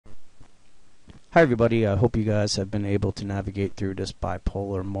Hi everybody, I hope you guys have been able to navigate through this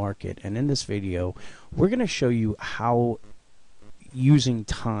bipolar market, and in this video we're going to show you how using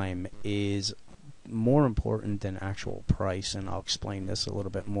time is more important than actual price, and I'll explain this a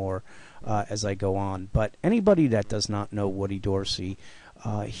little bit more as I go on. But anybody that does not know Woody Dorsey,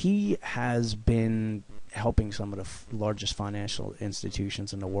 he has been helping some of the largest financial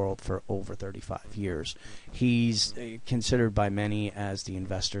institutions in the world for over 35 years. He's considered by many as the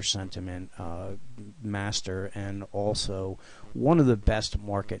investor sentiment master, and also one of the best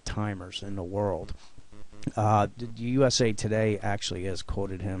market timers in the world. The USA Today actually has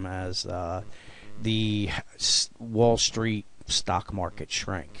quoted him as the Wall Street stock market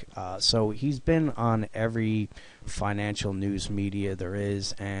shrink. So he's been on every financial news media there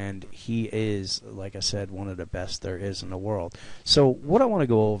is, and he is, like I said, one of the best there is in the world. So what I want to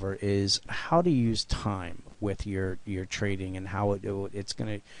go over is how to use time with your trading, and how it's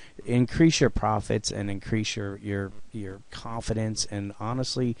going to increase your profits and increase your confidence, and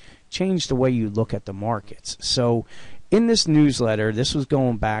honestly change the way you look at the markets. So in this newsletter, this was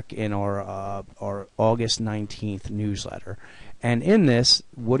going back in our August 19th newsletter, and in this,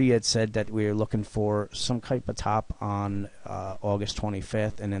 Woody had said that we were looking for some type of top on August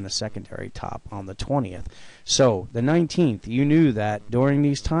 25th, and then a secondary top on the 20th. So the 19th, you knew that during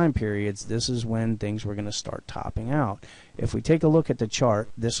these time periods, this is when things were going to start topping out. If we take a look at the chart,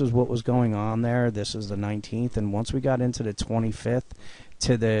 this is what was going on there. This is the 19th, and once we got into the 25th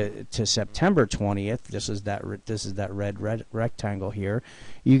to September 20th, this is that red rectangle here.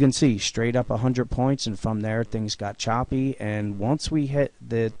 You can see straight up 100 points, and from there things got choppy. And once we hit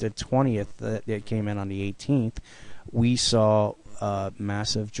the 20th, that came in on the 18th, we saw a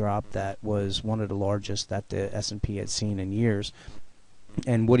massive drop that was one of the largest that the S&P had seen in years.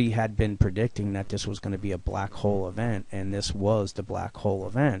 And Woody had been predicting that this was going to be a black hole event, and this was the black hole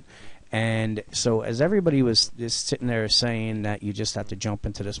event. And so as everybody was just sitting there saying that you just have to jump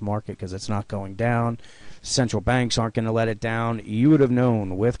into this market because it's not going down, central banks aren't going to let it down, you would have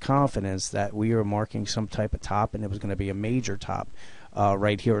known with confidence that we were marking some type of top, and it was going to be a major top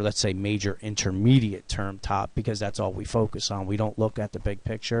right here, or let's say major intermediate term top, because that's all we focus on. We don't look at the big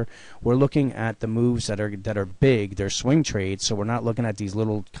picture. We're looking at the moves that are big. They're swing trades, so we're not looking at these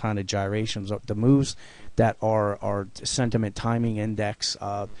little kind of gyrations. The moves that are sentiment timing index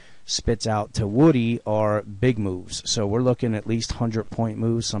spits out to Woody are big moves. So we're looking at least 100-point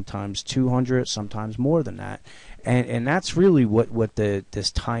moves, sometimes 200, sometimes more than that. And that's really what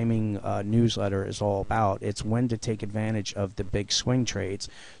this timing newsletter is all about. It's when to take advantage of the big swing trades.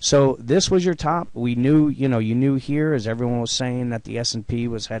 So this was your top. We knew, you knew here, as everyone was saying, that the S&P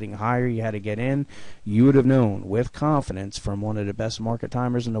was heading higher. You had to get in. You would have known with confidence from one of the best market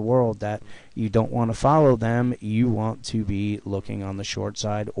timers in the world that you don't want to follow them. You want to be looking on the short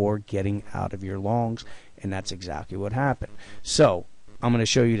side or getting out of your longs, and that's exactly what happened. So I'm going to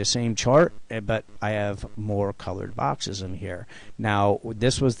show you the same chart, but I have more colored boxes in here. Now,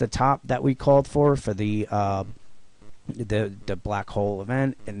 this was the top that we called for the black hole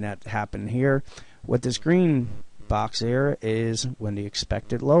event, and that happened here. What this green box here is when the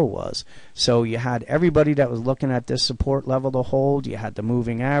expected low was. So you had everybody that was looking at this support level to hold. You had the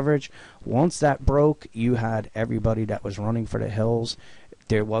moving average. Once that broke, you had everybody that was running for the hills.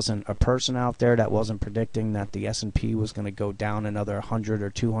 There wasn't a person out there that wasn't predicting that the S&P was going to go down another 100 or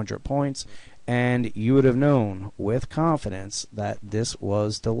 200 points, and you would have known with confidence that this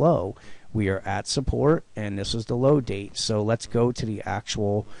was the low. We are at support, and this was the low date. So let's go to the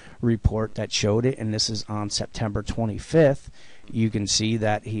actual report that showed it, and this is on September 25th. You can see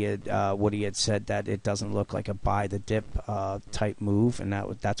that he had what he had said, that it doesn't look like a buy the dip type move, and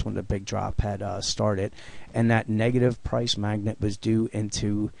that's when the big drop had started, and that negative price magnet was due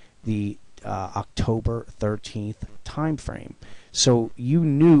into the October 13th time frame. So you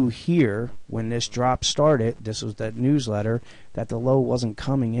knew here when this drop started, this was that newsletter, that the low wasn't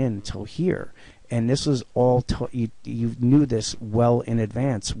coming in until here. And this was all, you knew this well in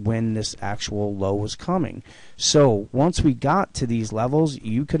advance when this actual low was coming. So once we got to these levels,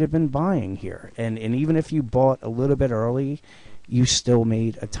 you could have been buying here. And even if you bought a little bit early, you still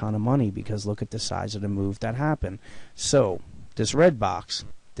made a ton of money, because look at the size of the move that happened. So this red box,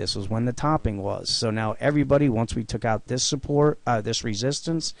 this was when the topping was. So now everybody, once we took out this support, this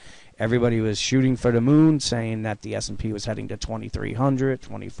resistance, everybody was shooting for the moon, saying that the S&P was heading to 2,300,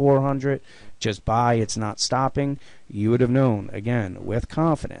 2,400. Just buy, it's not stopping. You would have known, again, with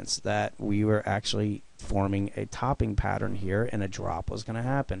confidence, that we were actually forming a topping pattern here, and a drop was going to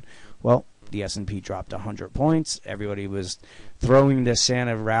happen. Well, the S&P dropped 100 points. Everybody was throwing the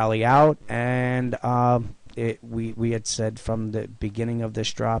Santa rally out, and we had said from the beginning of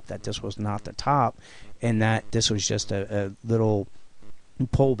this drop that this was not the top, and that this was just a little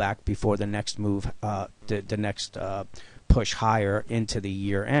pullback before the next move, the next push higher into the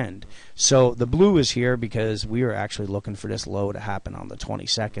year end. So the blue is here because we were actually looking for this low to happen on the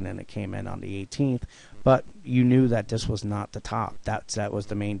 22nd, and it came in on the 18th. But you knew that this was not the top. That was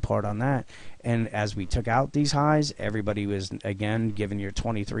the main part on that. And as we took out these highs, everybody was, again, given your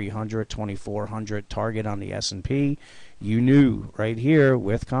 2,300, 2,400 target on the S&P. You knew right here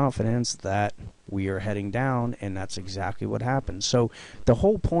with confidence that we are heading down, and that's exactly what happened. So the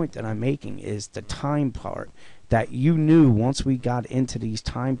whole point that I'm making is the time part, that you knew once we got into these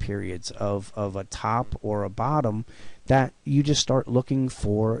time periods of a top or a bottom, that you just start looking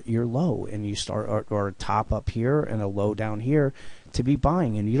for your low, and you start or a top up here and a low down here to be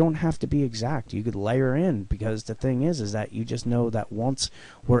buying. And you don't have to be exact. You could layer in, because the thing is that you just know that once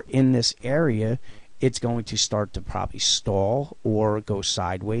we're in this area, it's going to start to probably stall or go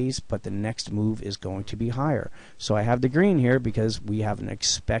sideways, but the next move is going to be higher. So I have the green here because we have an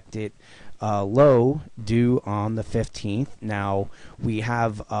expected low due on the 15th. Now we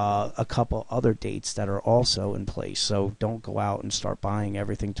have a couple other dates that are also in place, so don't go out and start buying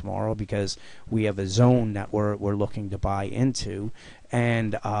everything tomorrow, because we have a zone that we're looking to buy into,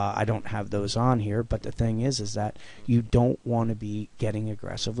 and I don't have those on here. But the thing is that you don't want to be getting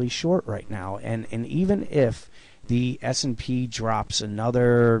aggressively short right now, and even if the S&P drops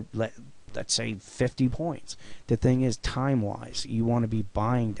another, let's say 50 points. The thing is, time-wise, you want to be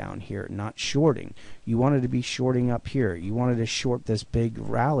buying down here, not shorting. You wanted to be shorting up here. You wanted to short this big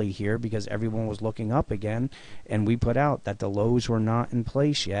rally here because everyone was looking up again, and we put out that the lows were not in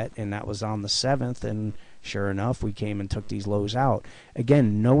place yet, and that was on the 7th, and sure enough, we came and took these lows out.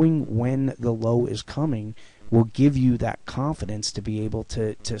 Again, knowing when the low is coming will give you that confidence to be able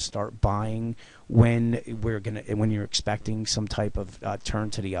to start buying when you're expecting some type of turn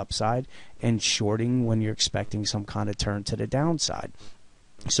to the upside, and shorting when you're expecting some kind of turn to the downside.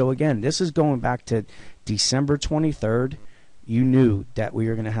 So again, this is going back to December 23rd. You knew that we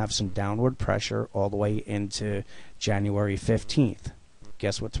were going to have some downward pressure all the way into January 15th.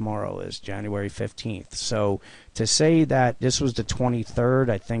 Guess what tomorrow is? January 15th. So to say that this was the 23rd,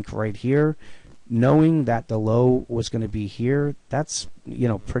 I think right here, knowing that the low was going to be here, that's,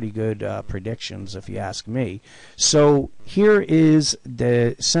 pretty good predictions if you ask me. So here is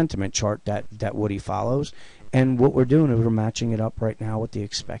the sentiment chart that Woody follows, and what we're doing is we're matching it up right now with the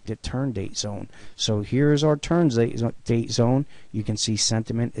expected turn date zone. So here's our turn date zone. You can see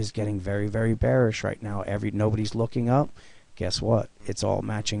sentiment is getting very, very bearish right now. Nobody's looking up. Guess what? It's all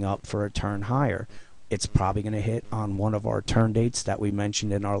matching up for a turn higher. It's probably going to hit on one of our turn dates that we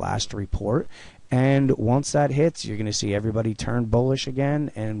mentioned in our last report. And once that hits, you're going to see everybody turn bullish again.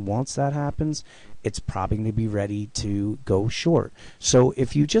 And once that happens, it's probably going to be ready to go short. So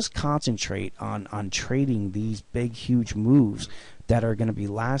if you just concentrate on trading these big, huge moves that are going to be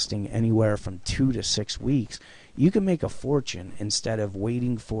lasting anywhere from 2 to 6 weeks, you can make a fortune instead of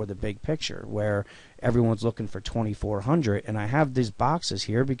waiting for the big picture where everyone's looking for 2,400. And I have these boxes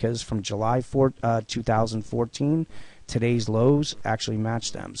here because from July 2014, today's lows actually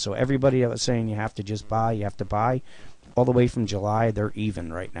match them. So everybody that was saying you have to just buy, you have to buy, all the way from July, they're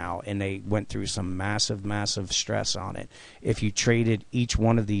even right now, and they went through some massive, massive stress on it. If you traded each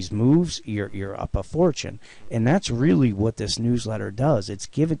one of these moves, you're up a fortune, and that's really what this newsletter does. It's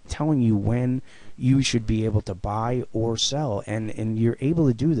telling you when you should be able to buy or sell, and you're able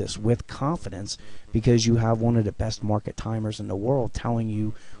to do this with confidence because you have one of the best market timers in the world telling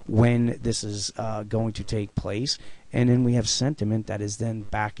you when this is going to take place, and then we have sentiment that is then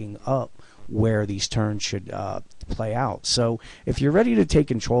backing up where these turns should play out. So if you're ready to take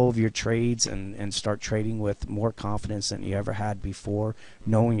control of your trades and start trading with more confidence than you ever had before,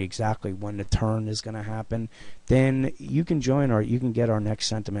 knowing exactly when the turn is going to happen, then you can get our next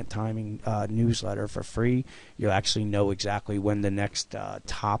sentiment timing newsletter for free. You'll actually know exactly when the next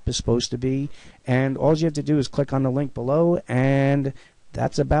top is supposed to be, and all you have to do is click on the link below, and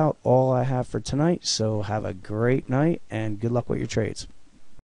that's about all I have for tonight. So have a great night and good luck with your trades.